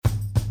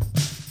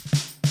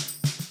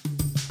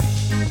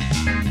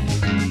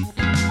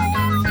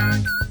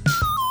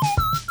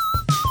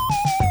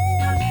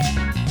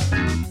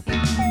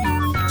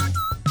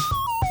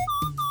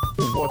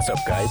What's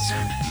up, guys?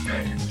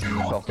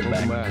 Welcome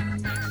back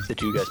to the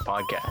Two Guys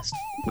Podcast.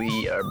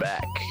 We are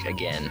back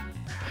again.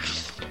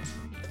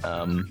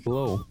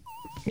 Hello.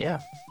 Yeah,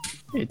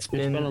 it's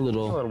been a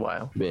little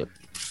while. bit.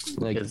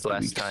 Like Because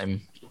last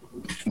time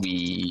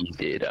we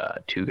did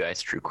Two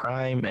Guys True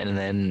Crime, and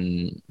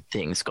then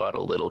things got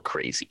a little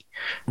crazy.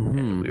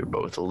 And we were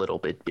both a little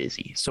bit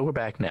busy, so we're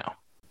back now.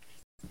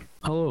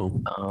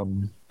 Hello.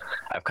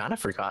 I've kind of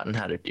forgotten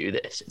how to do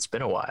this. It's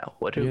been a while.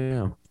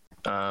 Yeah.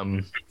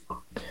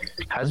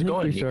 How's it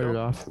going, We started Nico?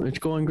 off. It's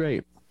going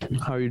great.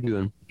 How are you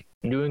doing?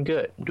 I'm doing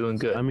good.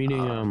 I'm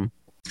eating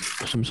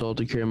some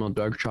salted caramel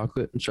dark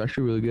chocolate. It's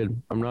actually really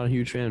good. I'm not a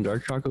huge fan of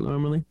dark chocolate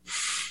normally,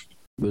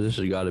 but this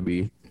has got to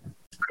be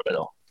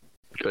Criminal.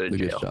 Go to the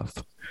good jail.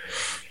 stuff.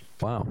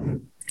 Wow.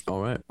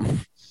 All right.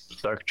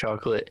 Dark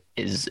chocolate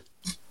is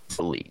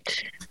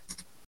elite.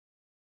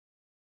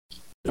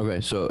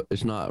 Okay, so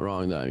it's not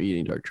wrong that I'm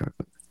eating dark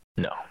chocolate.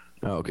 No,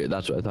 Oh, okay,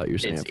 that's what I thought you were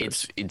saying.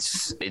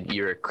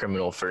 you're a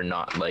criminal for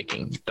not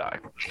liking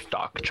dark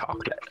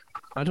chocolate.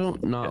 I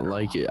don't not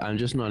like it. I'm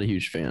just not a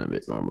huge fan of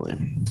it normally.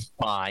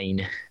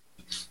 Fine.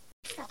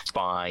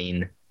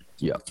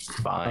 Yep.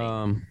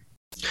 Fine.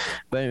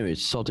 But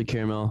anyways, salted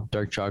caramel,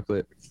 dark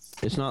chocolate.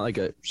 It's not like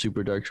a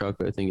super dark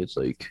chocolate. I think it's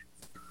like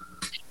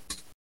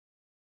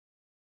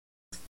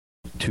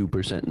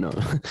 2%. No,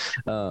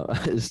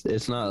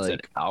 it's not It's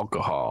like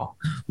alcohol.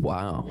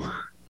 wow.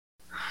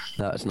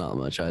 That's not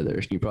much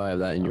either. You probably have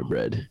that in your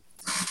bread.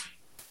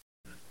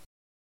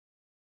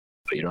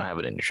 But you don't have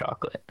it in your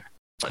chocolate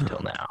until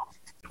now.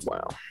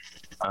 Wow.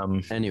 Yeah.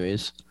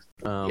 Anyways,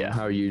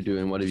 how are you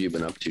doing? What have you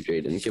been up to,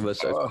 Jaden? Give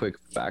us a quick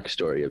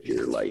backstory of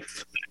your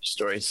life.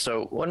 Story.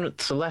 So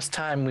last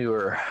time we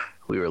were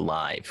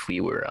live,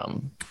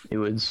 it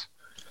was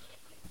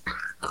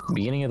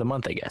beginning of the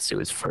month, I guess. It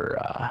was for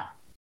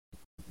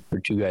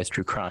Two Guys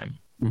True Crime.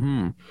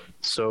 Mm-hmm.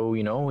 So,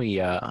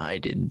 I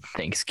did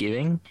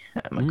Thanksgiving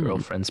at my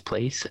girlfriend's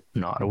place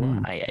in Ottawa.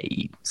 I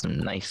ate some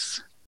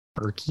nice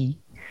turkey,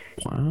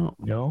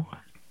 Wow.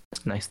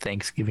 nice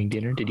Thanksgiving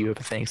dinner. Did you have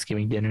a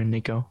Thanksgiving dinner,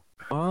 Nico?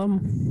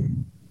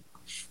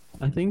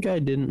 I think I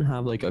didn't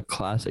have like a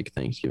classic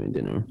Thanksgiving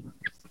dinner.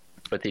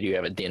 But did you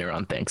have a dinner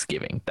on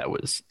Thanksgiving that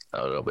was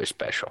a little bit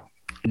special?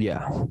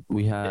 Yeah,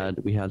 we had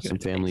some You had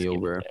family Thanksgiving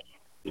over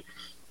dinner.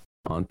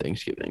 on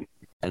Thanksgiving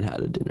and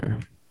had a dinner.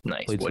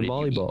 Nice. Played What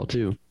some did you volleyball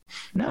too.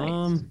 eat?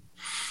 Nice.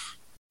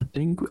 I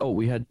think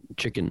we had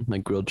chicken,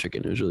 like grilled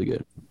chicken. It was really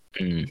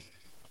good.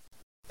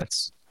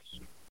 That's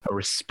a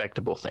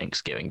respectable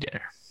Thanksgiving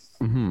dinner.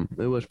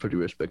 It was pretty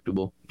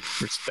respectable.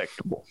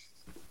 Respectable.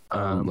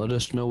 Let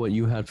us know what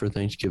you had for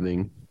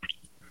Thanksgiving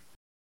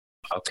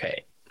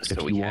Okay. if So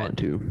you we want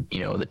had, to.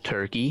 the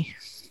turkey,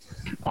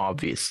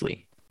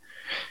 obviously,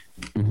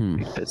 Mm-hmm.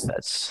 because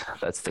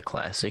that's the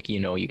classic.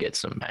 You get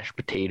some mashed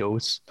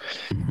potatoes,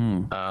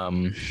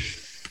 Mm-hmm.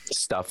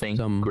 stuffing,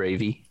 Some-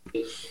 gravy.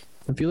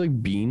 I feel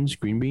like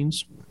green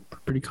beans,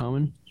 pretty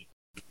common.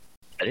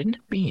 I didn't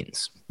have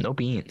beans. No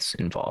beans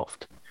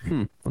involved. That's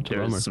a There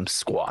bummer. was some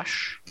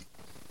squash.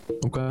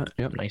 Okay,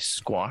 yep. Nice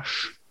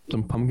squash.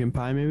 Some pumpkin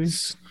pie maybe.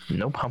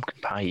 No pumpkin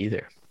pie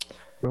either.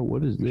 Bro,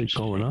 what is this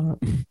going on?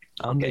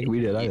 I don't think we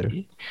did either.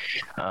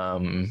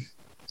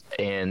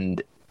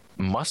 And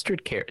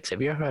mustard carrots.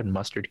 Have you ever had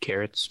mustard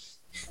carrots?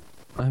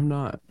 I have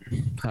not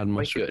had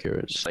mustard good.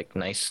 carrots. It's like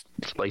nice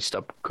sliced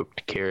up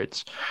cooked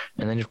carrots,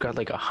 and then you've got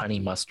like a honey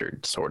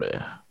mustard sort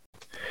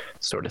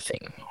of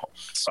thing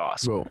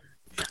sauce. Bro,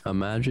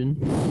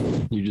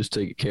 imagine you just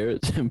take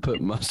carrots and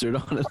put mustard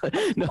on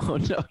it. No,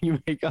 you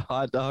make a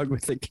hot dog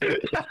with the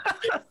carrot.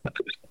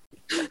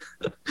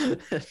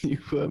 And you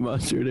put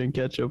mustard and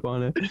ketchup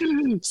on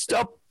it.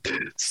 Stop!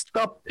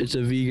 It's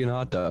a vegan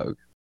hot dog.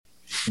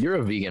 You're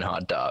a vegan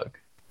hot dog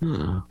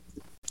Cool.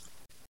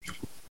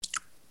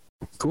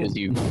 because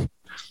you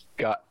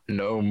got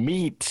no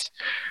meat.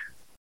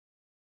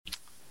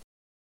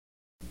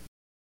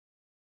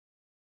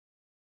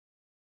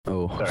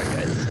 Oh, Sorry,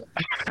 guys.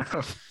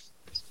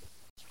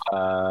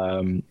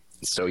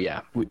 So yeah,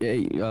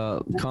 Hey,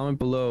 comment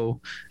below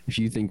if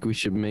you think we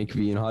should make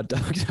vegan hot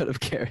dogs out of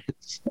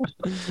carrots.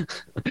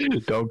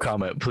 don't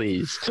comment,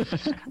 please.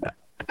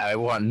 I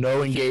want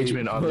no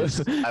engagement on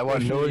this. I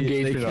want no Fortunately, they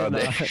engagement on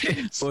cannot-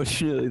 this.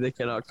 Fortunately, they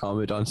cannot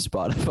comment on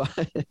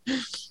Spotify.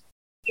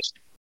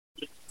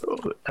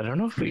 I don't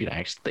know if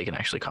they can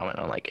actually comment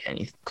on like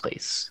any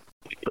place.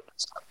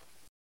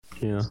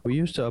 Yeah, we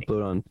used to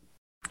upload on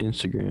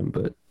Instagram,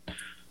 but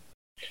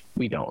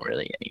We don't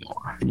really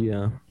anymore.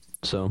 yeah,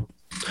 so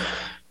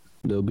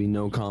there'll be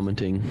no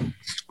commenting.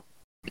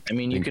 I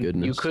mean, you Thank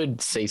goodness.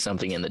 could say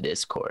something in the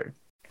Discord.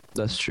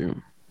 That's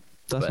true.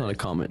 That's But- not a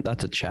comment.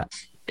 That's a chat.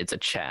 It's a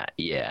chat.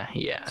 Yeah.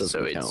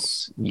 Doesn't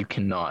So you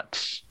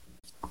cannot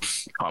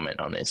comment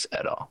on this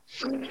at all.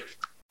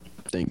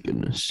 Thank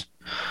goodness.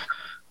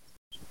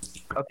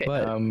 Okay.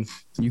 But-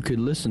 You could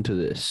listen to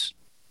this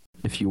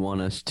if you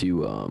want us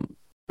to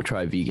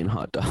try vegan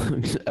hot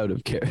dogs out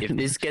of carrots. if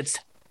this gets,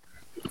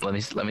 let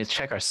me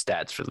check our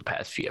stats for the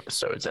past few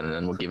episodes, and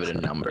then we'll give it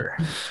a number.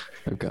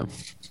 Okay.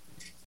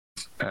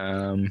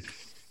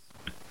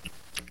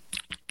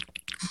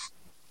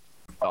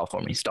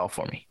 Stall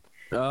for me.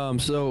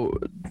 So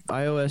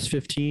iOS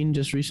 15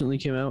 just recently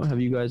came out. Have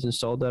you guys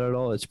installed that at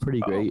all? It's pretty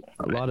great.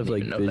 A lot of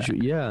like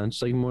visual. Yeah,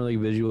 it's like more like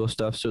visual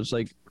stuff. So it's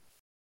like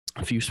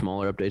a few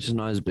smaller updates. It's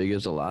not as big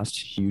as the last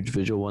huge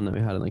visual one that we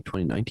had in like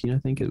 2019. I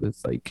think it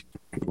was like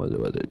was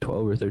it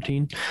 12 or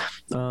 13.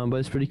 But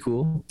it's pretty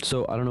cool.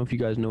 So I don't know if you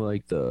guys know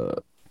like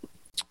the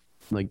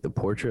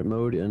portrait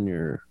mode on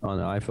the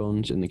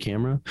iPhones in the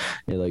camera.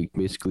 It like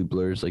basically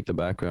blurs like the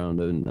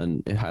background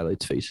and it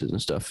highlights faces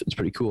and stuff. It's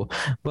pretty cool.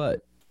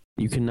 But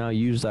you can now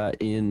use that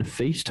in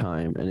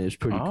FaceTime, and it's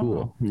pretty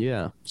cool.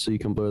 Yeah, so you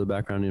can blur the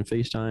background in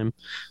FaceTime.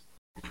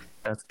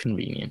 That's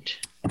convenient.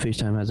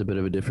 FaceTime has a bit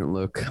of a different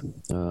look.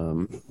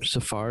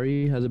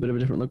 Safari has a bit of a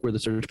different look where the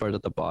search bar is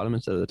at the bottom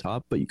instead of the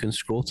top, but you can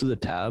scroll through the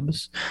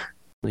tabs.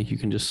 Like you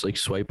can just like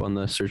swipe on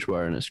the search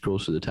bar and it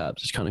scrolls through the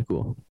tabs. It's kind of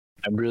cool.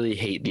 I really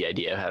hate the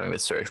idea of having the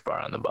search bar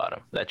on the bottom.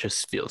 That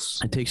just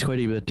feels... It takes quite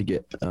a bit to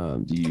get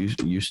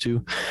used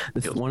to.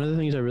 One of the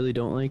things I really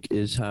don't like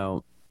is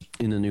how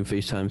in the new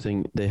FaceTime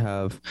thing, they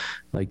have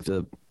like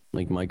the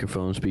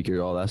microphone, speaker,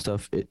 all that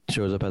stuff. It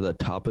shows up at the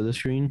top of the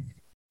screen.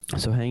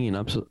 So hanging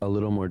up's a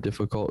little more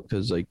difficult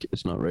because like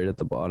it's not right at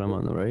the bottom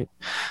on the right.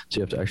 So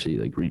you have to actually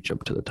like reach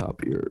up to the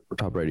top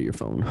right of your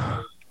phone.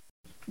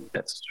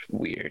 That's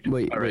weird.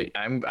 Wait, all right.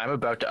 I'm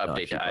about to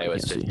update to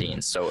iOS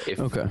 15. So if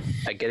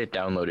I get it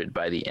downloaded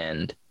by the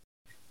end,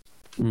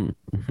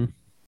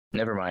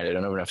 never mind. I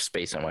don't have enough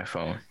space on my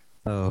phone.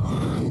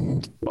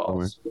 Oh,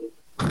 balls.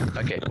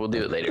 Okay, we'll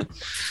do it later.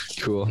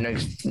 Cool.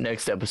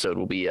 Next episode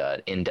will be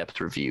an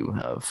in-depth review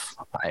of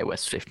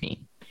iOS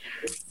 15.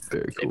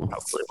 Very cool.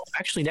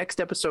 Actually, next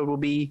episode will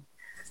be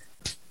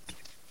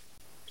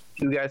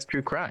Two Guys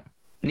True Crime.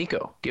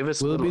 Nico, give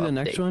us. Will it be the update.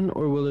 Next one,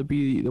 or will it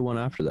be the one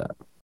after that?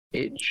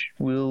 It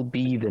will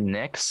be the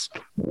next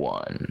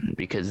one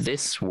because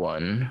this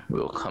one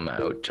will come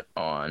out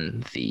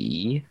on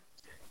the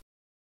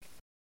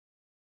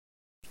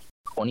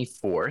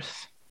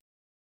 24th.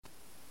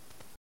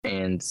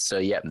 And so,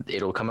 yeah,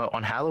 it'll come out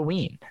on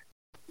Halloween.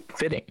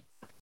 Fitting.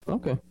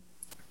 Okay.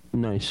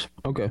 Nice.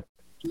 Okay.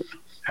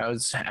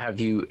 Have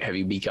you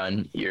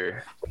begun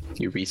your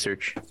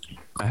research?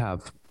 I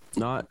have.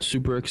 Not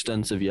super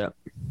extensive yet,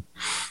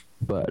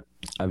 but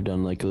I've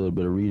done like a little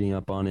bit of reading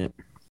up on it.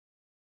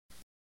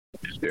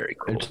 Very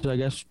cool.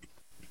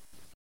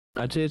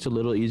 I'd say it's a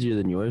little easier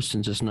than yours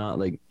since it's not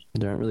like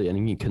there aren't really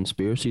any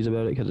conspiracies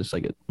about it because it's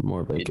like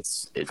more of like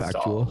it's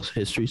factual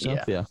history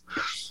stuff. Yeah.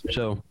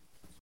 So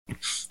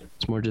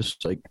it's more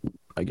just like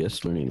I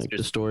guess learning like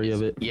the story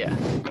of it. Yeah.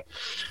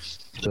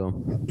 So,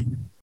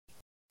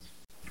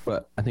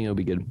 but I think it'll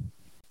be good.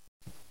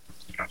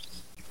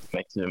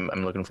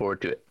 I'm looking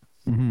forward to it.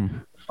 Mm-hmm.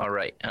 All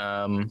right.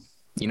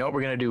 You know what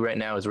we're gonna do right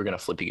now is we're gonna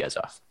flip you guys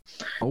off.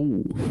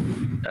 Oh.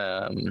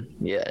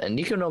 Yeah, and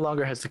Nico no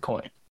longer has the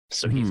coin,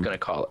 so he's gonna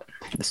call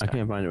it. I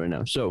can't find it right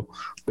now. So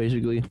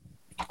basically,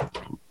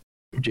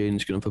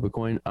 Jaden's gonna flip a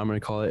coin. I'm gonna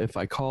call it. If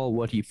I call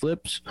what he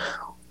flips,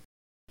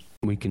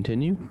 we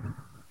continue.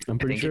 I'm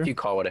pretty sure. If you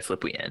call what I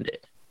flip, we end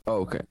it. Oh,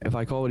 okay. If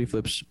I call what he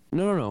flips,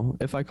 no.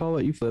 If I call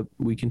what you flip,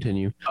 we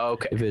continue. Oh,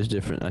 okay. If it's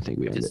different, I think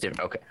we end it. If it's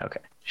different, okay,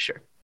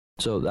 sure.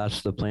 So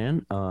that's the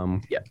plan.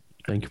 Yeah.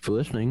 Thank you for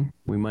listening.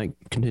 We might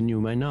continue,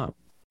 we might not.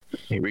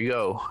 Here we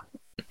go.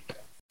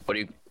 What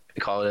do you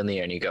call it in the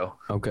air, Nico?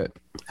 Okay.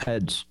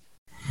 Heads.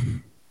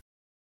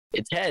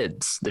 It's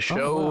heads. The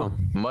show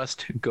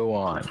must go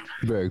on.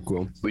 Very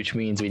cool. Which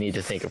means we need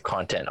to think of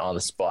content on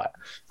the spot.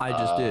 I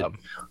just did.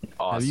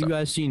 Awesome. Have you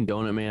guys seen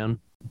Donut Man?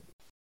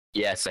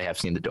 Yes, I have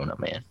seen the Donut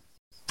Man.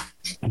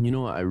 And you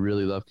know what I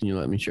really love? Can you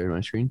let me share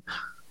my screen?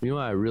 You know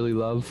what I really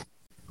love?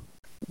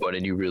 What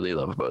did you really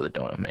love about the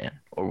Donut Man?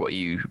 Or what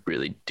you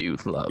really do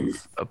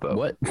love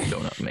about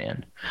Donut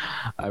Man?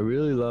 I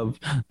really love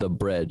the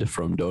bread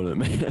from Donut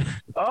Man.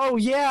 Oh,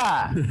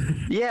 yeah.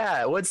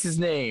 Yeah. What's his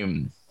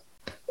name?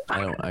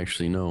 I don't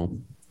actually know.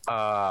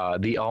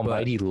 The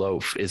Almighty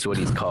Loaf is what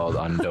he's called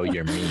on Know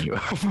Your Menu.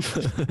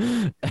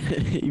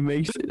 He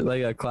makes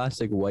like a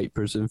classic white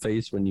person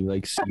face when you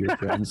like see your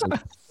friends.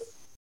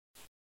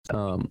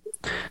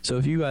 So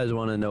if you guys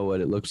want to know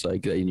what it looks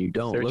like and you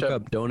don't, look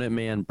up Donut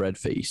Man bread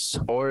face.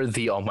 Or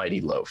the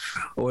Almighty Loaf.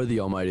 Or the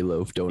Almighty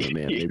Loaf Donut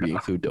Man. Maybe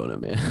include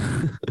Donut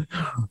Man.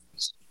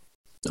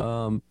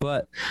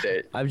 But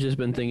I've just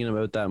been thinking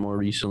about that more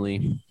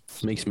recently.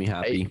 It makes me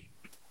happy.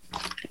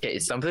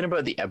 It's something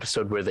about the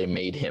episode where they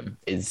made him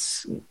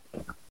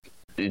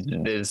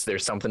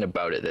there's something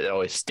about it that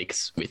always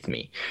sticks with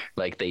me.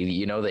 Like they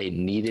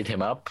kneaded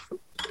him up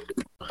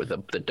with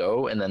the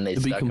dough, and then they.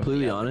 To be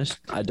completely honest,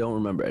 I don't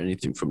remember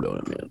anything from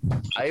Donut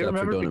Man. I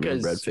remember Donut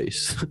because Man bread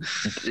face.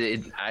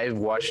 I've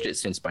watched it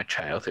since my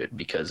childhood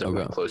because of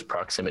my close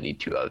proximity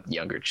to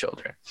younger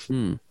children.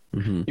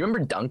 Mm-hmm. You remember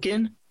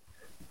Dunkin'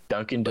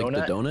 Donut?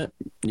 Like the donut?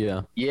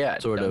 Yeah. Yeah,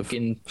 sort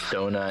Dunkin'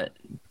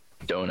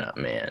 Donut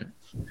Man.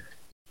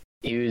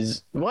 He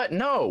was what?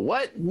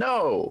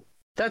 No,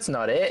 that's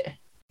not it.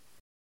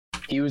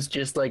 He was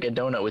just like a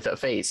donut with a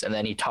face, and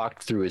then he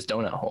talked through his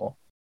donut hole.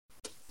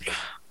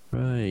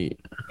 Right.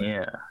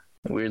 Yeah.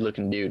 Weird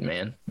looking dude,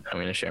 man. I'm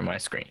going to share my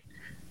screen.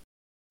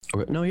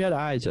 Okay. No, he had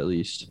eyes at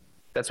least.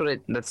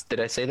 Did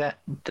I say that?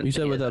 You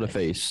said without a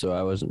face, so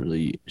I wasn't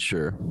really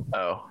sure.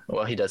 Oh,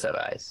 well, he does have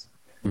eyes.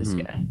 This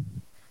guy.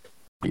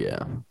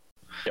 Yeah.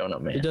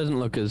 Donut Man. It doesn't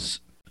look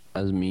as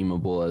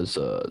memeable as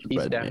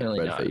He's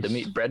definitely not.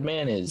 The Bread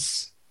Man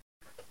is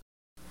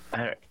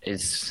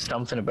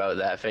something about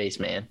that face,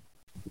 man.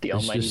 The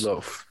almighty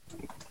loaf.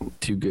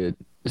 Too good.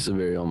 It's a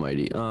very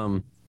almighty.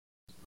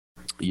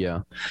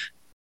 Yeah.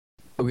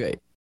 Okay.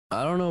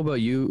 I don't know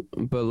about you,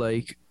 but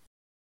like,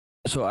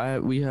 so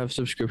we have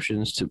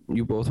subscriptions to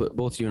you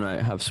both you and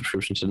I have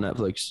subscriptions to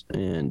Netflix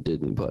and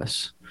Disney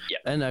Plus. Yeah.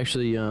 And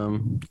actually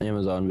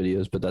Amazon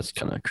videos, but that's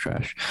kind of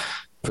trash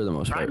for the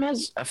most part. Prime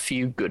has a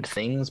few good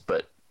things,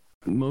 but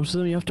most of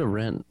them you have to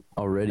rent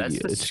already. That's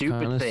the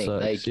stupid thing.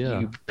 Sucks. Like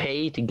you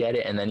pay to get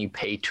it and then you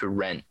pay to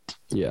rent.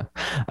 Yeah.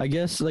 I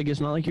guess like it's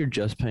not like you're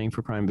just paying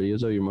for Prime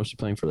videos though. You're mostly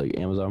paying for like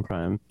Amazon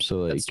Prime. So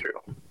like that's true.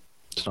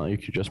 It's not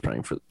like you're just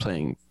paying for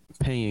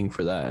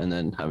that and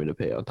then having to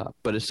pay on top.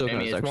 But it's still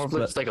kind of it's more of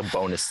just like a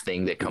bonus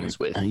thing that comes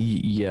with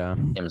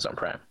Amazon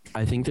Prime.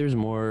 I think there's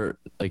more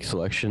like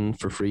selection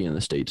for free in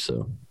the States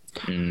though.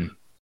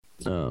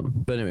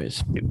 But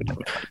anyways,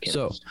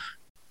 so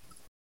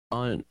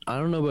I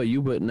don't know about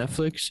you, but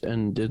Netflix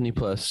and Disney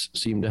Plus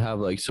seem to have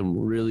like some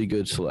really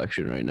good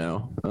selection right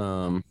now.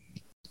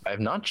 I've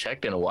not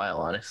checked in a while,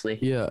 honestly.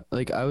 Yeah,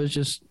 like I was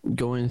just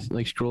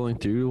scrolling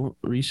through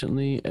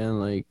recently and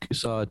like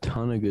saw a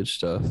ton of good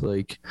stuff.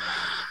 Like,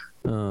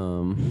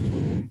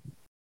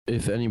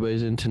 if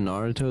anybody's into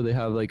Naruto, they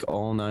have like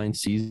all 9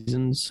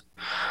 seasons.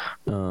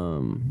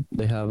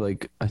 They have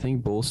like I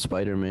think both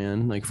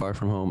Spider-Man, like Far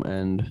From Home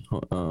and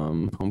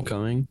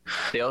Homecoming.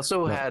 They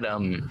also had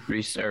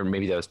recent, or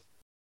maybe that was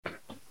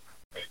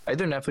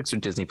either Netflix or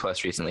Disney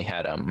Plus recently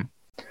had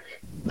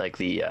like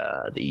the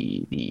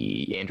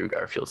Andrew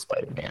Garfield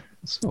Spider-Man.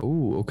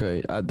 Oh,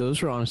 okay. Those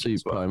were honestly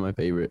probably my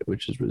favorite,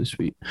 which is really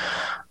sweet.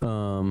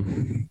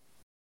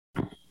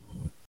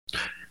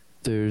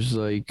 There's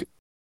like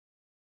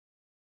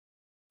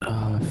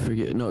I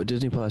forget. No,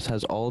 Disney Plus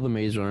has all the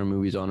Maze Runner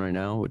movies on right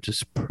now, which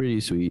is pretty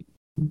sweet.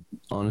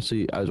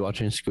 Honestly, I was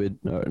watching I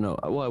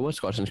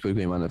was watching Squid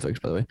Game on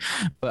Netflix, by the way,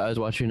 but I was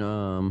watching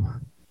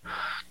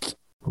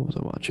what was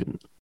I watching?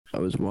 I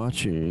was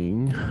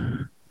watching.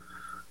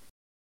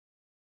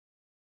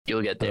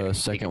 You'll get there. The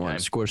second one,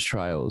 Scorched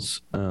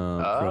Trials,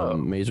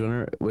 from Maze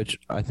Runner, which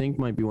I think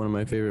might be one of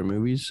my favorite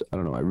movies. I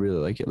don't know. I really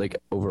like it. Like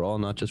overall,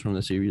 not just from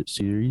the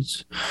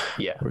series.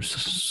 Yeah. Or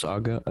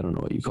saga. I don't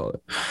know what you call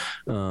it.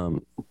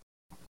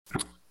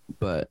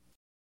 But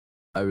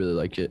I really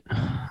like it.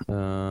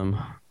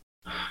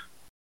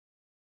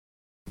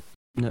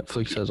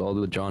 Netflix has all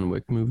the John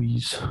Wick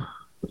movies.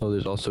 Oh,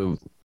 there's also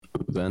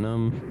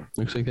Venom.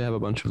 Looks like they have a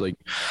bunch of like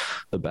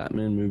the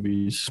Batman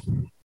movies.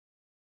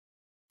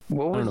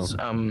 What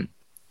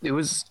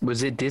was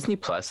was it Disney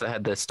Plus that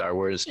had the Star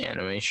Wars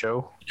anime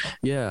show?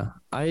 Yeah,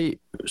 I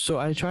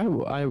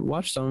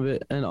watched some of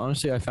it, and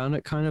honestly I found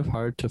it kind of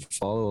hard to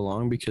follow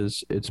along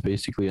because it's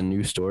basically a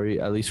new story,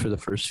 at least for the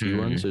first few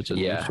ones. So it's a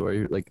new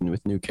story, like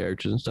with new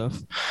characters and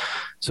stuff.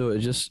 So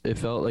it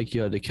felt like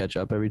you had to catch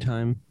up every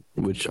time,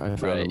 which I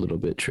found a little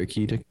bit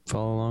tricky to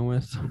follow along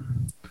with.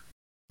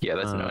 Yeah,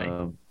 that's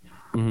annoying.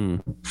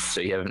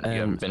 So you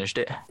haven't finished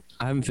it?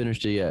 I haven't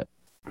finished it yet.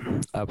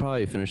 I'll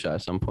probably finish that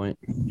at some point.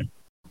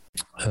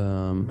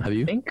 Have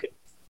you?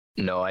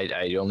 No,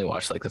 I only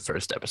watched like the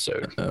first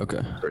episode.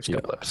 Okay. First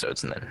couple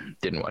episodes, and then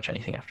didn't watch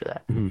anything after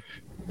that.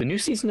 The new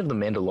season of The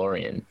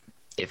Mandalorian,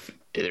 if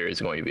there is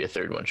going to be a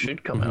third one,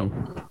 should come out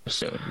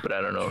soon. But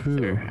I don't know if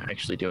they're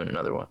actually doing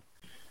another one.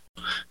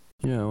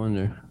 Yeah, I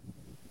wonder.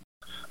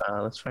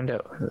 Let's find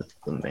out.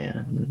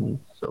 The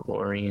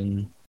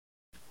Mandalorian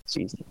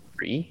season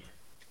 3.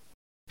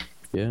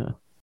 Yeah.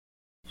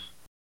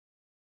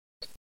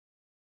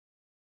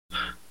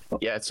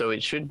 Yeah, so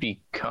it should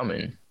be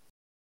coming.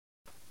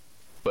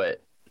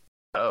 But,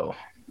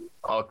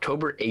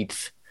 October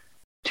 8th,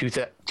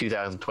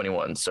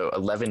 2021, so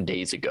 11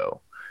 days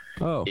ago,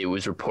 it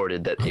was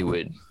reported that they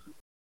would...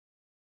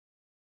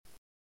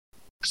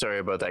 Sorry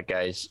about that,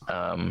 guys.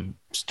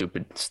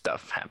 Stupid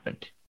stuff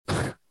happened.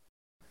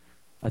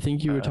 I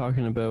think you were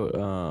talking about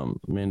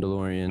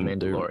Mandalorian.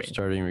 They're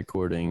starting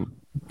recording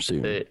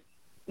soon.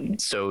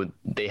 So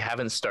they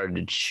haven't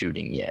started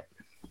shooting yet.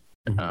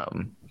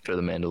 For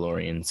The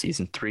Mandalorian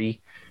season 3.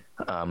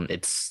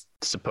 It's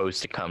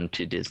supposed to come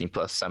to Disney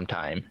Plus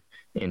sometime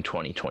in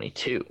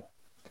 2022.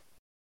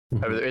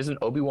 However, there is an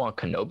Obi-Wan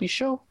Kenobi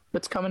show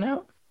that's coming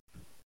out.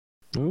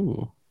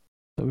 Ooh,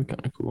 that'd be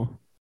kind of cool.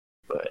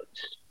 But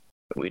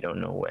we don't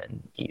know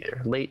when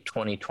either. Late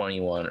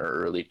 2021 or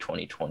early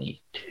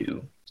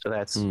 2022. So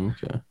that's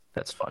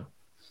fun.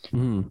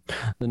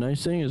 The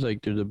nice thing is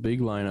like there's a big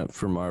lineup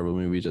for Marvel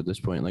movies at this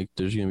point. Like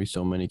there's gonna be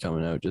so many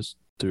coming out just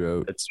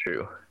throughout. That's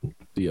true.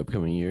 The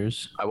upcoming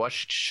years. I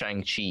watched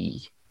Shang-Chi.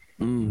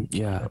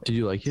 Yeah. Did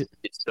you like it?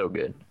 It's so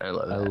good. I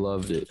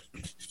loved it.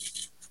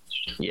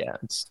 Yeah,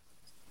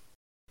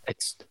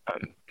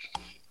 I'm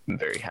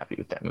very happy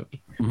with that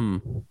movie.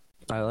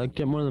 I liked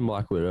it more than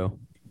Black Widow.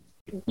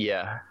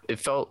 Yeah, it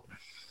felt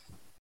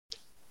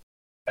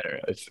don't know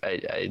if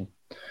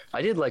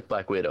I did like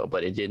Black Widow,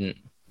 but it didn't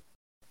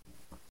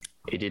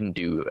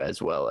do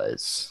as well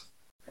as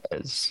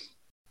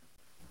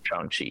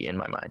Shang-Chi in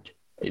my mind.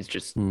 It's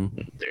just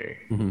there.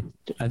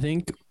 I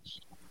think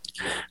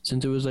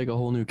since it was like a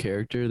whole new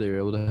character, they were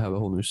able to have a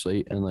whole new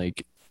slate, and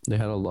like they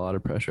had a lot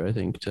of pressure, I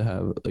think, to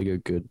have like a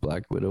good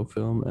Black Widow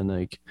film. And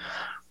like,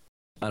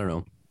 I don't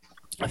know,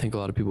 I think a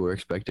lot of people were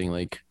expecting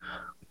like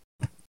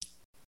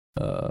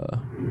I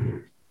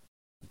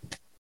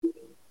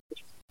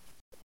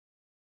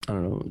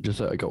don't know, just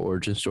like an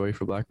origin story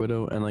for Black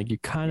Widow, and like you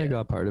kind of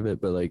got part of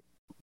it, but like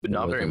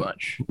not very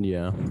much.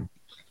 Yeah.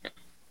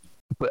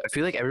 But I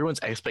feel like everyone's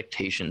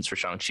expectations for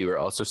Shang-Chi were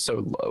also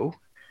so low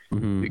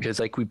because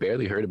like we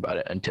barely heard about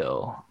it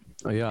until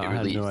I had no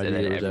idea. And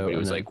then everybody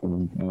was like,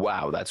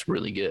 wow, that's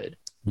really good.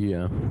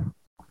 Yeah.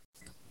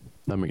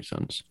 That makes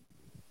sense.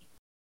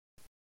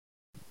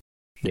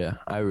 Yeah,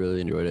 I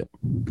really enjoyed it.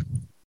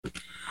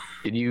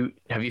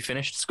 Have you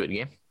finished Squid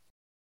Game?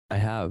 I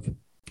have.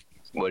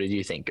 What did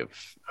you think of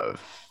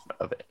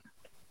it?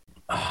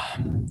 I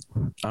don't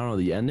know.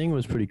 The ending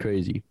was pretty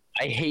crazy.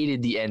 I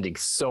hated the ending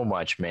so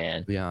much,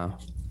 man. Yeah.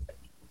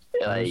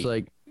 I was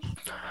like,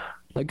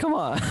 come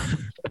on.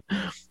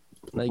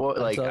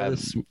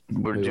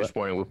 We're just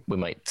warning. We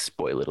might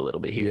spoil it a little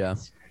bit here. Yeah.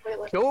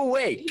 Go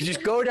away.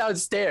 Just go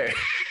downstairs.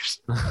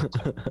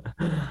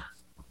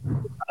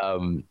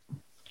 Go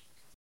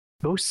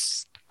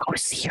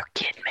see your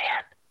kid,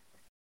 man.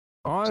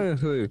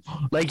 Honestly,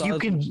 like you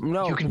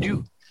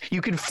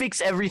can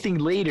fix everything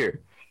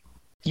later.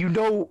 You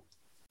know,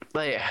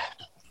 like.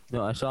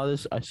 No, I saw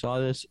this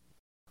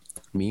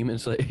meme.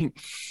 It's like,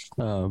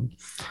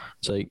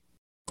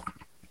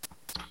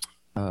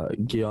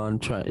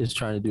 Gion is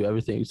trying to do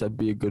everything except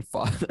be a good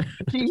father.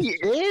 He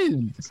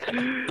is.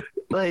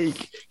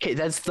 Like, okay,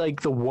 that's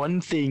like the one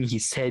thing he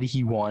said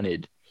he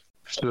wanted.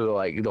 So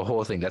like the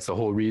whole thing. That's the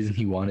whole reason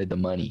he wanted the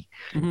money.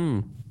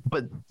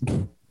 But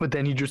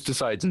then he just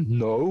decides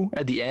no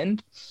at the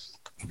end.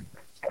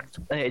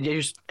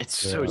 It's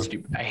so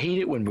stupid. I hate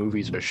it when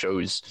movies or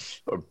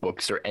shows or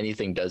books or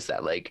anything does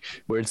that. Like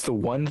where it's the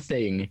one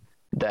thing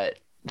that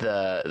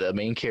the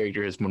main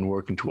character has been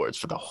working towards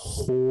for the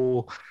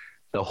whole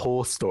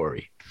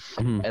story,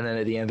 and then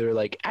at the end they're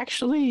like,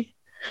 actually,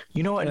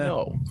 you know what?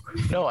 No,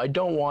 I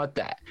don't want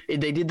that.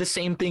 They did the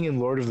same thing in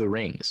Lord of the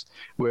Rings,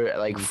 where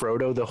like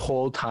Frodo the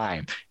whole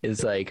time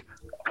is like,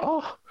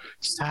 oh,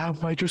 Sam,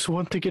 I just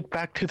want to get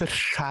back to the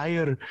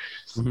Shire,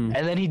 and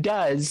then he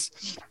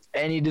does.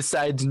 And he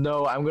decides,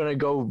 no, I'm going to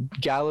go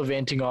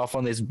gallivanting off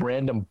on this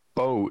random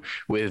boat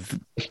with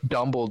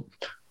Gandalf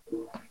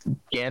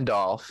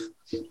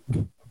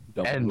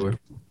and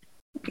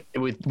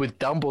with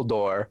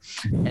Dumbledore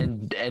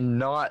and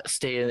not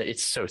stay in it.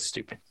 It's so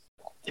stupid.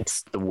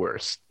 It's the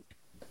worst.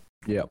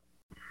 Yep.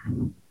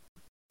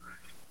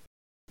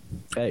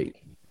 Hey,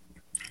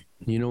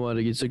 you know what?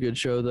 It's a good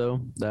show,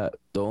 though. That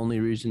the only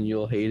reason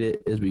you'll hate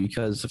it is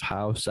because of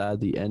how sad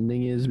the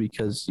ending is,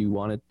 because you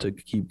want it to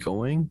keep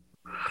going.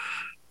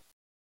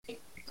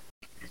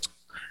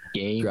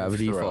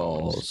 Gravity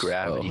Falls.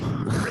 Gravity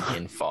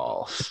freaking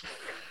Falls.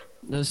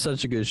 That's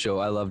such a good show.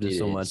 I loved it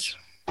so much.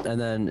 And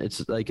then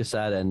it's like a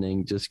sad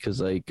ending just because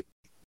like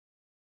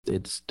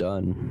it's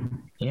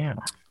done. Yeah.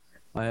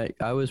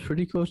 I was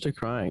pretty close to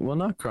crying. Well,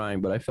 not crying,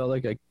 but I felt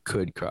like I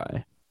could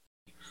cry.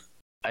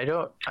 I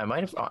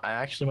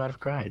actually might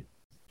have cried.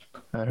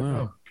 I don't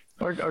know.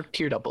 Or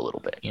teared up a little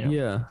bit, you know?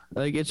 Yeah.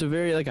 Like it's a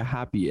very like a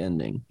happy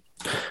ending.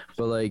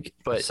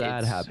 But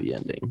sad happy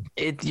ending.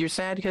 You're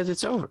sad because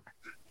it's over.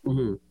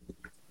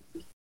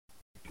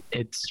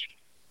 It's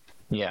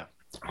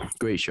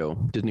great show.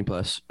 Disney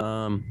Plus.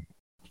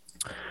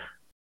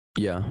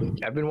 Yeah.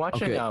 I've been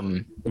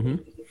watching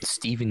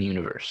Steven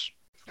Universe.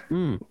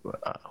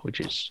 Which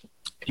is.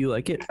 Do you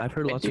like it? I've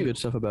heard lots of good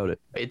stuff about it.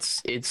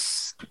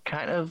 It's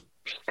kind of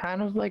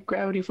like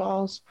Gravity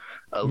Falls,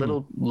 a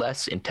little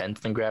less intense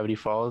than Gravity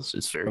Falls.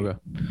 It's very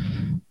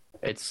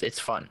it's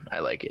fun. I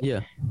like it.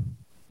 Yeah.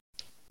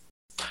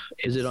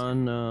 Is it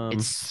on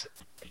it's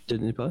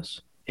Disney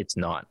Plus? It's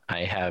not.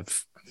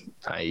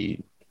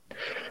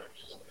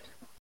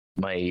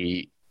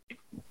 My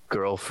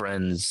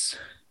girlfriend's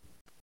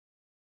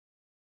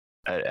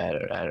I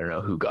don't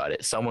know who got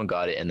it. Someone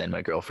got it, and then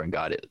my girlfriend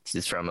got it.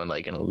 It's from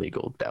like an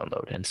illegal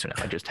download, and so now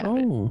I just have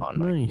it on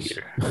my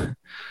computer.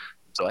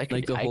 So I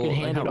could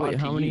hand it on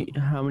to you.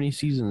 How many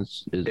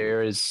seasons is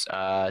There's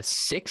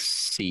 6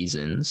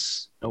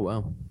 seasons. Oh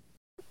wow.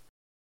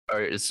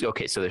 Or it's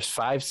okay, so there's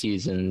 5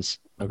 seasons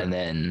and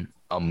then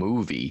a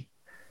movie.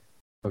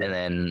 And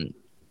then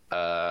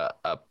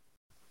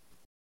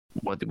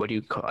what do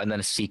you call, and then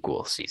a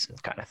sequel season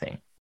kind of thing.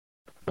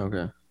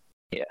 Okay.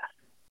 Yeah.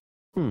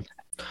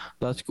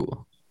 That's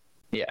cool.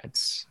 Yeah,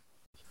 it's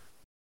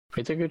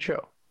a good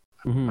show.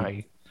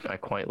 I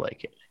quite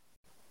like it.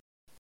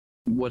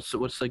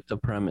 What's like the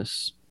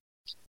premise?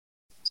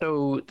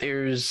 So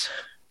there's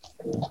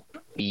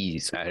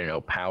these, I don't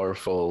know,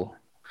 powerful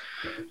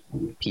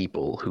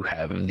people who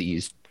have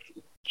these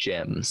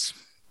gems.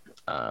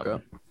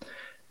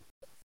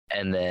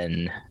 And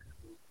then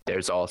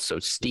there's also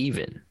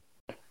Steven,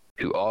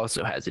 who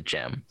also has a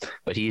gem,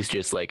 but he's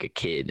just like a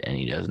kid and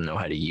he doesn't know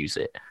how to use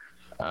it.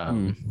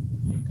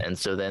 And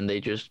so then they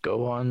just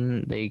go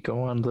on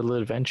little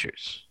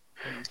adventures.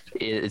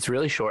 It's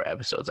really short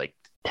episodes, like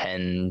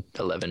 10,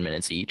 11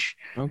 minutes each.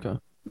 Okay.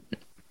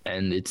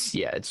 And it's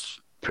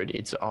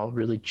all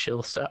really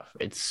chill stuff.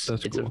 It's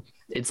cool.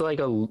 It's like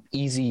a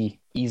easy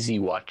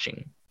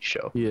watching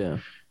show. Yeah.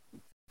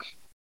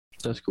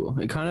 That's cool.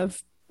 It kind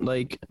of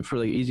like for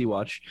like easy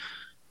watch.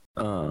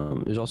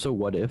 There's also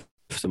What If,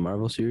 the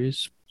Marvel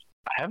series.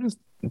 I haven't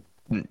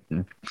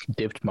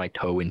dipped my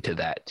toe into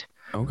that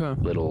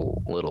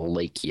little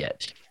lake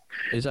yet.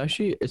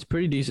 It's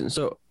pretty decent.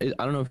 So I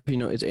don't know if you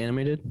know, it's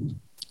animated.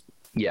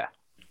 Yeah.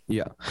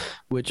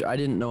 Which I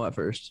didn't know at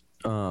first.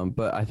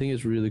 But I think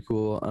it's really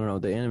cool. I don't know,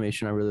 the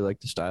animation, I really like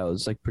the style.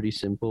 It's like pretty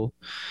simple.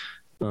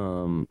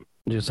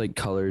 Just like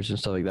colors and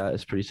stuff like that.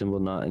 It's pretty simple,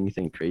 not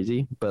anything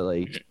crazy. But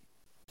like,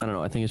 I don't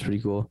know, I think it's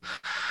pretty cool.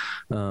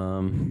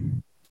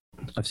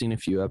 I've seen a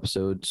few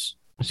episodes.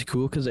 It's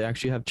cool because they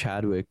actually have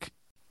Chadwick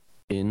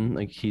in,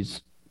 like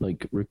he's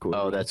like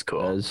recording. Oh, that's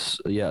cool. So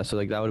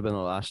like that would have been the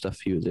last stuff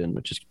he was in,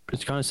 which is,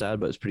 it's kind of sad,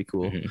 but it's pretty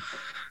cool.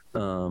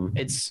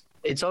 It's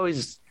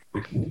always,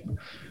 I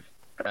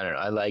don't know,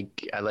 I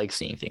like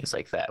seeing things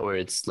like that where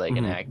it's like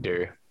an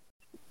actor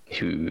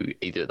who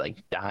either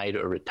like died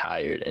or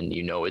retired and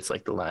it's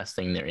like the last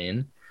thing they're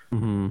in.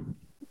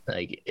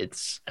 Like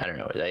it's, I don't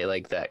know, I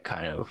like that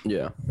kind of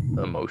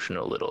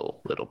emotional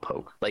little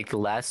poke. Like the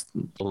last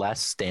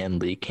Stan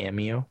Lee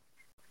cameo.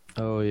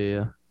 Oh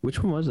yeah.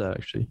 Which one was that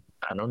actually?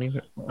 I don't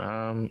even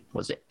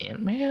was it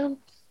Ant-Man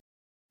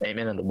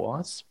and the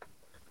Wasp?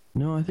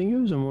 No, I think it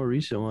was a more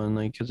recent one,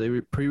 like because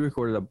they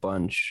pre-recorded a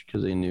bunch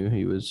because they knew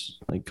he was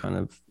like kind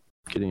of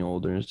getting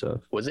older and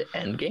stuff. Was it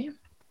Endgame?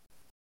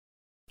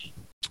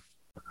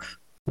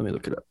 Let me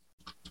look it up.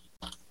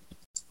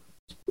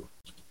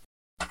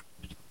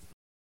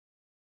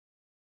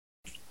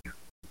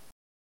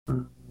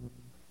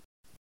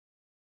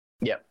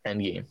 Yep,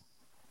 Endgame.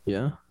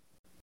 Yeah.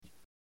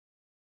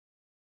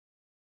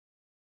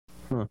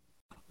 Huh.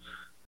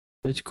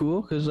 It's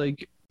cool because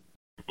like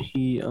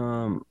he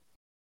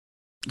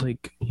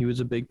he was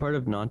a big part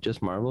of not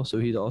just Marvel, so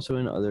he's also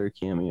in other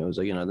cameos,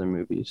 like in other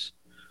movies.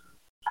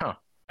 Huh.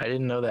 I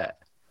didn't know that.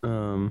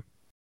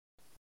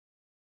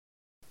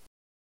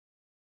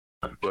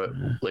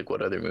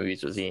 What other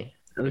movies was he?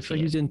 It looks like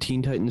he's in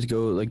Teen Titans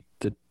Go, like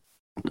the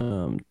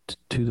to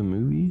the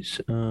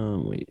movies.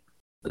 Wait,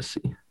 let's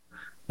see.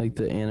 Like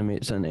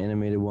it's an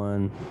animated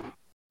one.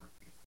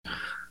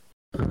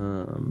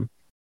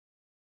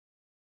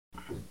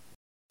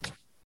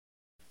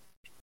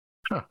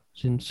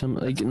 In some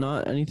like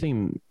not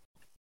anything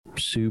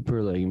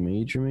super like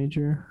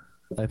major.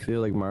 I feel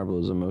like Marvel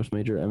is the most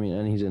major. I mean,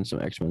 and he's in some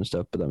X-Men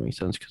stuff, but that makes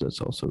sense because that's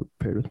also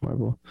paired with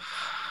Marvel.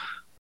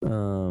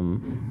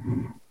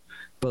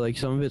 But like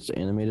some of it's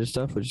animated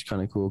stuff, which is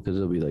kind of cool because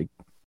it'll be like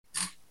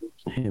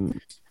him.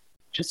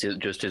 Just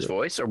his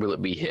voice, or will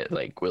it be hit?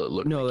 Like, will it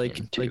look? No, like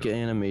an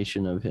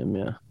animation of him.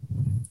 Yeah,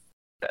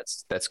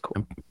 that's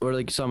cool. Or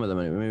like some of them,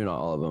 maybe not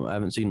all of them. I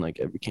haven't seen like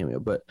every cameo,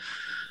 but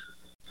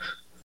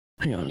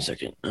hang on a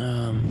second.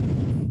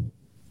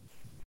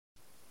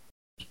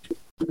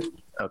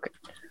 Okay.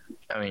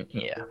 I mean,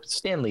 yeah,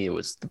 Stan Lee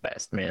was the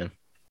best, man.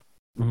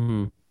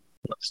 Mm-hmm.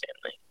 Love Stan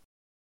Lee.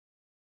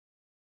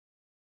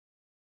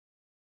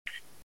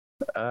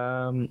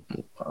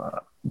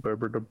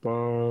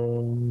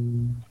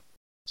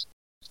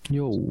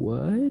 Yo,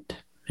 what?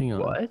 Hang on.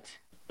 What?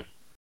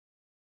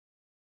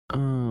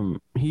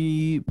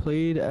 He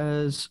played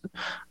as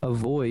a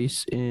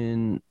voice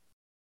in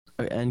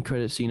an end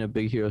credit scene of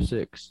Big Hero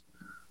 6.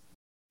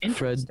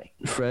 Fred,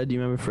 you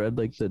remember Fred,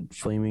 like the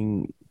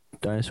flaming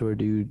dinosaur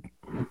dude?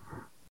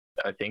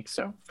 I think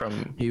so.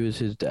 He was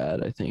his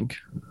dad, I think.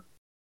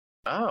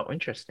 Oh,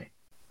 interesting.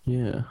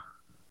 Yeah.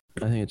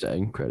 I think it's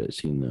end credit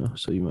scene though,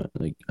 so you might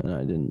like. And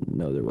I didn't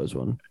know there was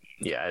one.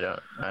 Yeah,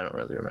 I don't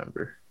really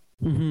remember.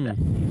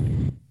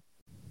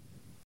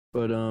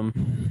 But I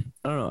don't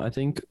know. I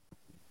think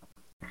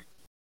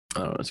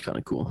it's kind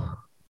of cool.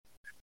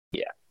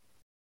 Yeah.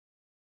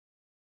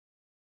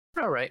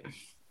 All right.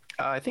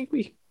 I think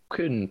we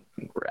couldn't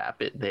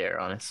wrap it there,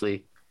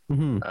 honestly.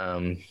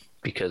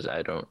 Because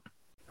I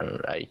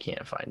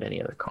can't find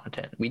any other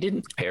content. We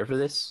didn't prepare for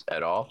this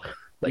at all.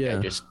 Like I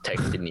just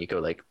texted Nico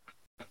like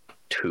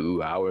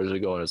 2 hours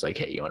ago and was like,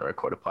 "Hey, you want to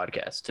record a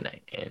podcast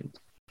tonight?" And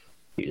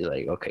he was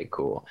like, "Okay,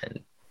 cool." And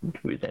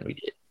we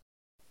did.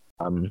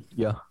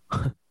 Yeah.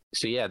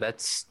 So yeah,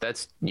 that's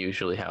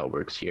usually how it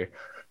works here.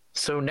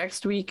 So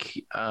next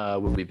week,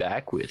 we'll be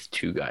back with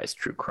Two Guys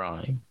True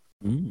Crime,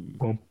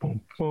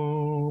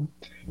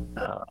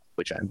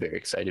 which I'm very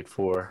excited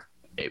for.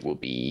 It will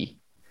be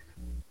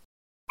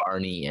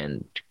Barney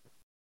and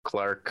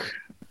Clark.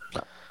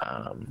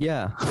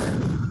 Yeah.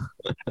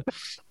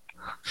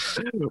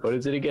 What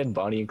is it again?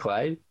 Bonnie and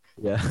Clyde?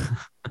 Yeah.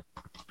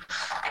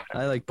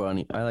 I like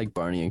Barney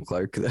and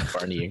Clark.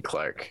 Barney and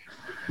Clark.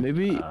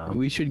 Maybe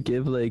we should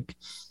give like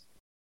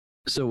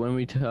So when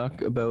we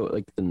talk about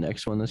like the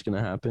next one that's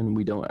gonna happen,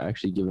 we don't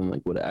actually give them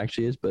like what it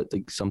actually is, but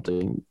like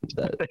something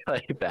that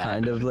like that.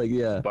 kind of like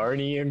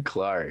Barney and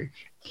Clark.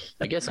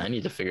 I guess I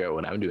need to figure out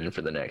what I'm doing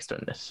for the next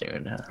one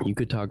soon. You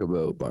could talk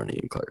about Barney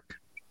and Clark.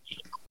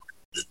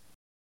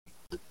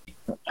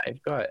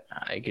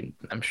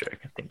 I'm sure I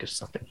can think of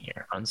something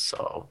here.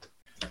 Unsolved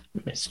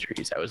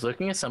mysteries. I was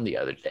looking at some the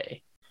other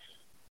day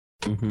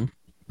that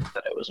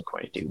I wasn't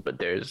quite to do, but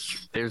there's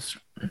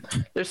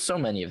so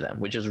many of them,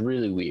 which is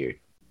really weird.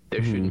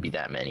 There shouldn't be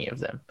that many of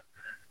them.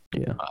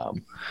 Yeah.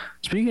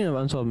 Speaking of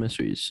unsolved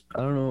mysteries,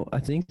 I don't know. I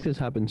think this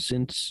happened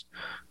since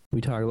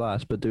we talked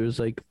last, but there's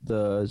like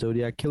the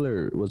Zodiac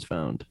killer was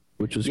found,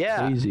 which was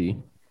crazy.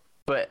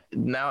 But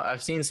now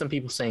I've seen some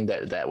people saying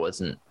that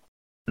wasn't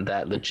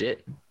that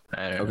legit.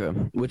 I don't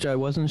know. Which I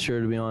wasn't sure,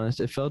 to be honest.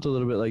 It felt a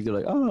little bit like they're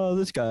like, oh,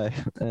 this guy,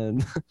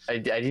 and I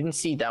didn't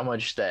see that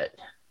much that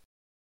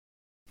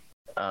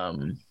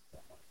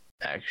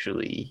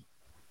actually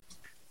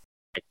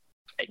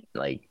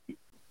like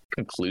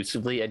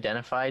conclusively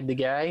identified the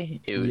guy.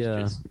 It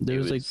was there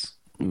was like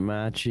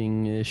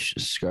matching-ish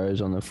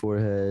scars on the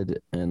forehead,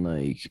 and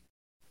like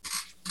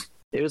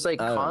it was like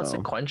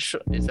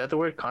consequential. Is that the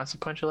word?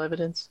 Consequential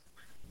evidence?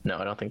 No,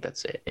 I don't think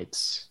that's it.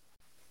 It's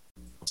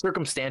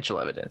circumstantial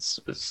evidence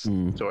was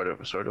sort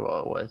of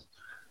all it was.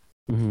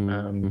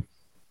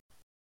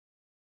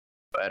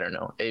 But I don't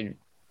know.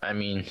 I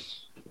mean,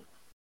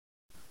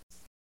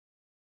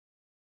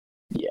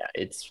 yeah,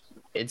 it's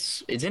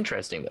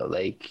interesting though.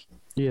 Like,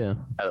 how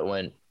it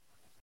went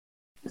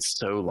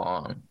so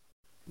long.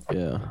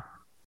 Yeah.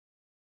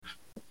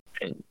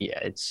 And yeah,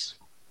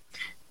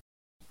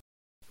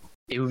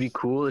 it would be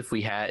cool if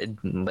we had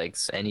like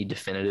any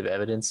definitive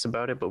evidence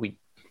about it, but we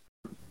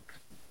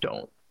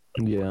don't.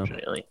 Yeah.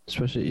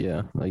 Especially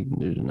like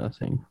there's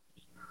nothing.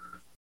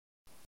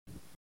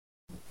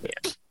 Yeah.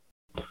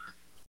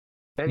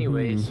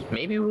 Anyways,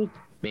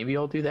 maybe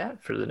I'll do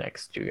that for the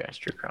next Two Guys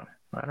True Crime.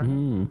 I don't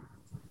know.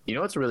 You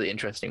know what's a really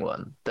interesting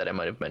one that I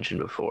might have mentioned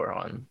before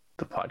on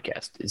the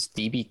podcast is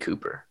DB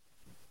Cooper.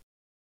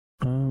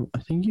 I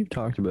think you've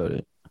talked about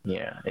it.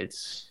 Yeah,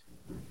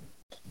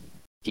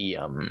 he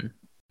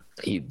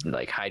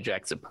like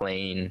hijacks a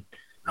plane.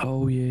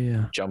 Oh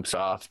yeah. Jumps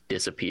off,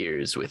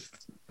 disappears with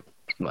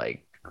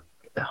like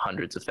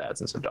hundreds of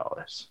thousands of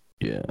dollars.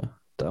 Yeah,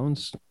 that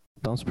one's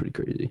pretty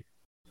crazy.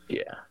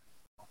 Yeah.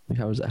 Like,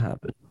 how does that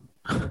happen?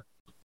 Oh,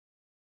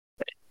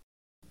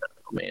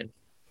 man.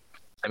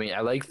 I mean,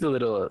 I like the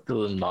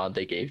little nod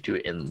they gave to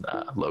it in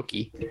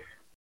Loki,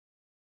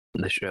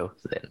 in the show.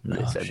 Then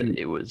they said that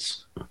it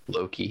was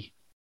Loki.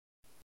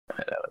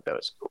 That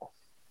was cool.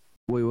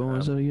 Wait, what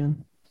was that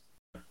again?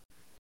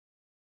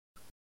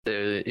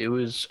 It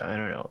was, I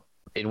don't know.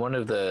 In one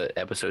of the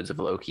episodes of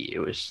Loki, it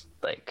was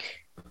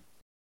like,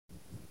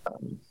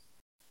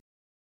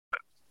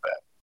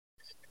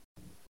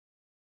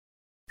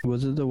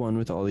 was it the one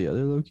with all the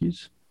other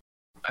Lokis?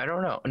 I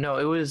don't know. No,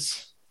 it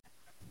was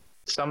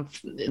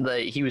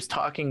like he was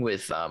talking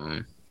with Owen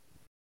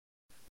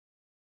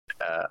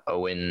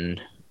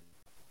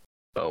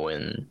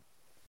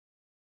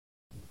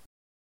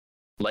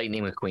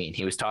Lightning McQueen.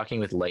 He was talking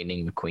with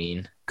Lightning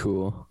McQueen.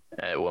 Cool.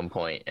 At one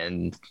point,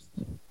 and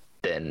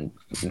then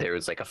there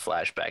was like a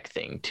flashback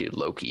thing to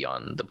Loki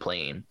on the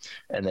plane,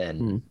 and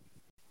then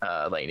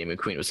Lightning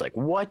McQueen was like,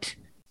 "What?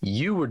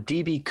 You were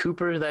DB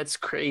Cooper? That's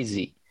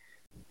crazy."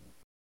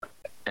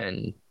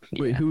 And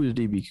wait, who is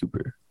DB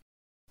Cooper?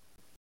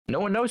 No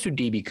one knows who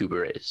DB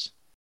Cooper is.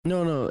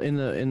 No,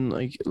 in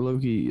like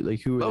Loki,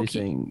 like who are they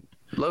saying?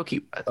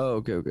 Loki.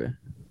 Oh, okay.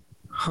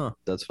 Huh,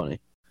 that's funny.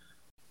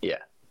 Yeah.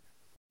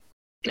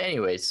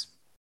 Anyways,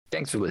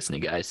 thanks for listening,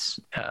 guys.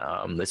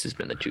 This has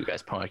been the Two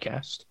Guys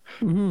Podcast.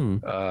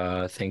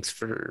 Thanks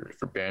for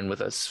bearing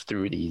with us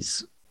through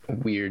these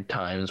weird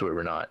times where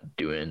we're not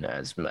doing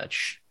as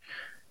much.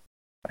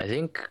 I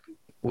think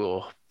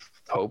we'll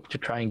hope to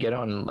try and get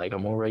on like a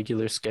more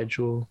regular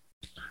schedule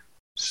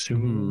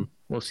soon.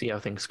 We'll see how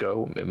things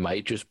go. It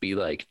might just be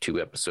like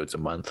 2 episodes a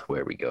month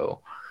where we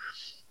go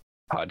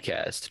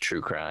podcast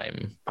true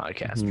crime.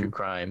 True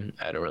crime.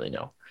 I don't really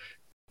know.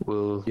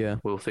 We'll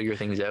figure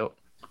things out.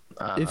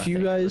 If you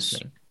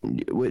guys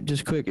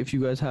just quick, if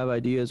you guys have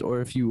ideas or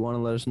if you want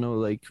to let us know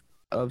like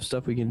of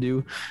stuff we can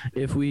do,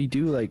 if we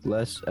do like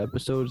less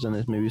episodes, then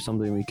it's maybe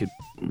something we could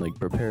like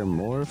prepare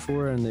more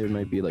for, and they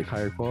might be like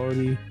higher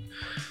quality.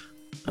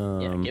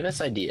 Give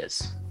us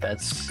ideas.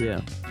 That's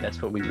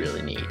what we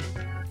really need.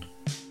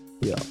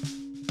 Yeah.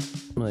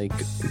 Like,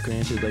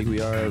 granted, like we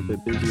are a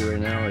bit busy right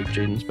now. Like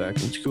Jaden's back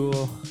in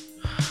school.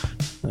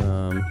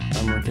 I'm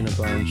working a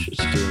bunch,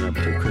 doing up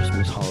to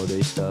Christmas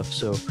holiday stuff.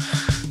 So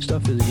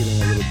stuff is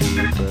getting a little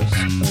busy for us.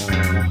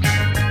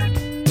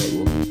 But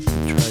we'll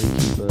try to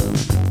keep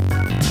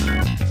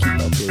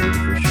uploading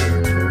for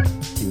sure,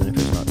 even if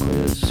it's not quite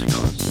as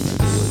constant as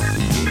it was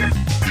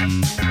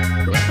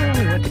before. I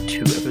only went to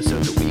 2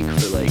 episodes a week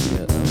for like 2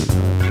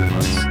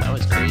 months. That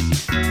was crazy.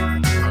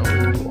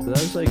 That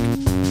was like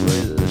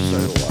right at the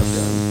start of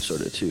lockdown,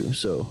 sort of too.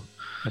 So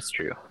that's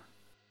true.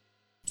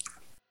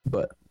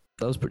 But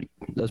That was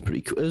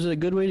pretty cool. It was a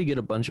good way to get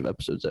a bunch of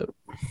episodes out.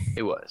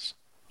 It was.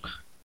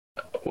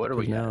 What are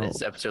we now?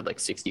 It's episode like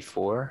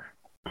 64?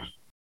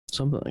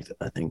 Something like that,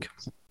 I think.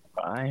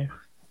 5?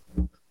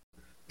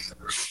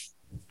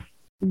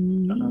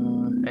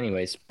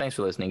 Anyways, thanks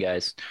for listening,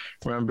 guys.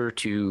 Remember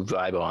to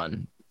vibe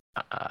on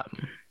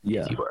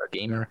if you are a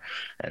gamer,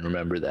 and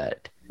remember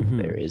that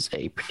there is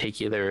a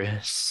particular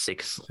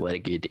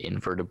six-legged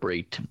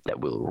invertebrate that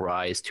will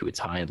rise to its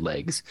hind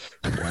legs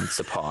once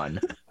upon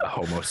a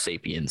Homo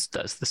sapiens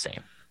does the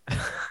same.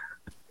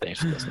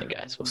 Thanks for listening,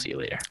 guys. We'll see you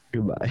later.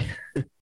 Goodbye.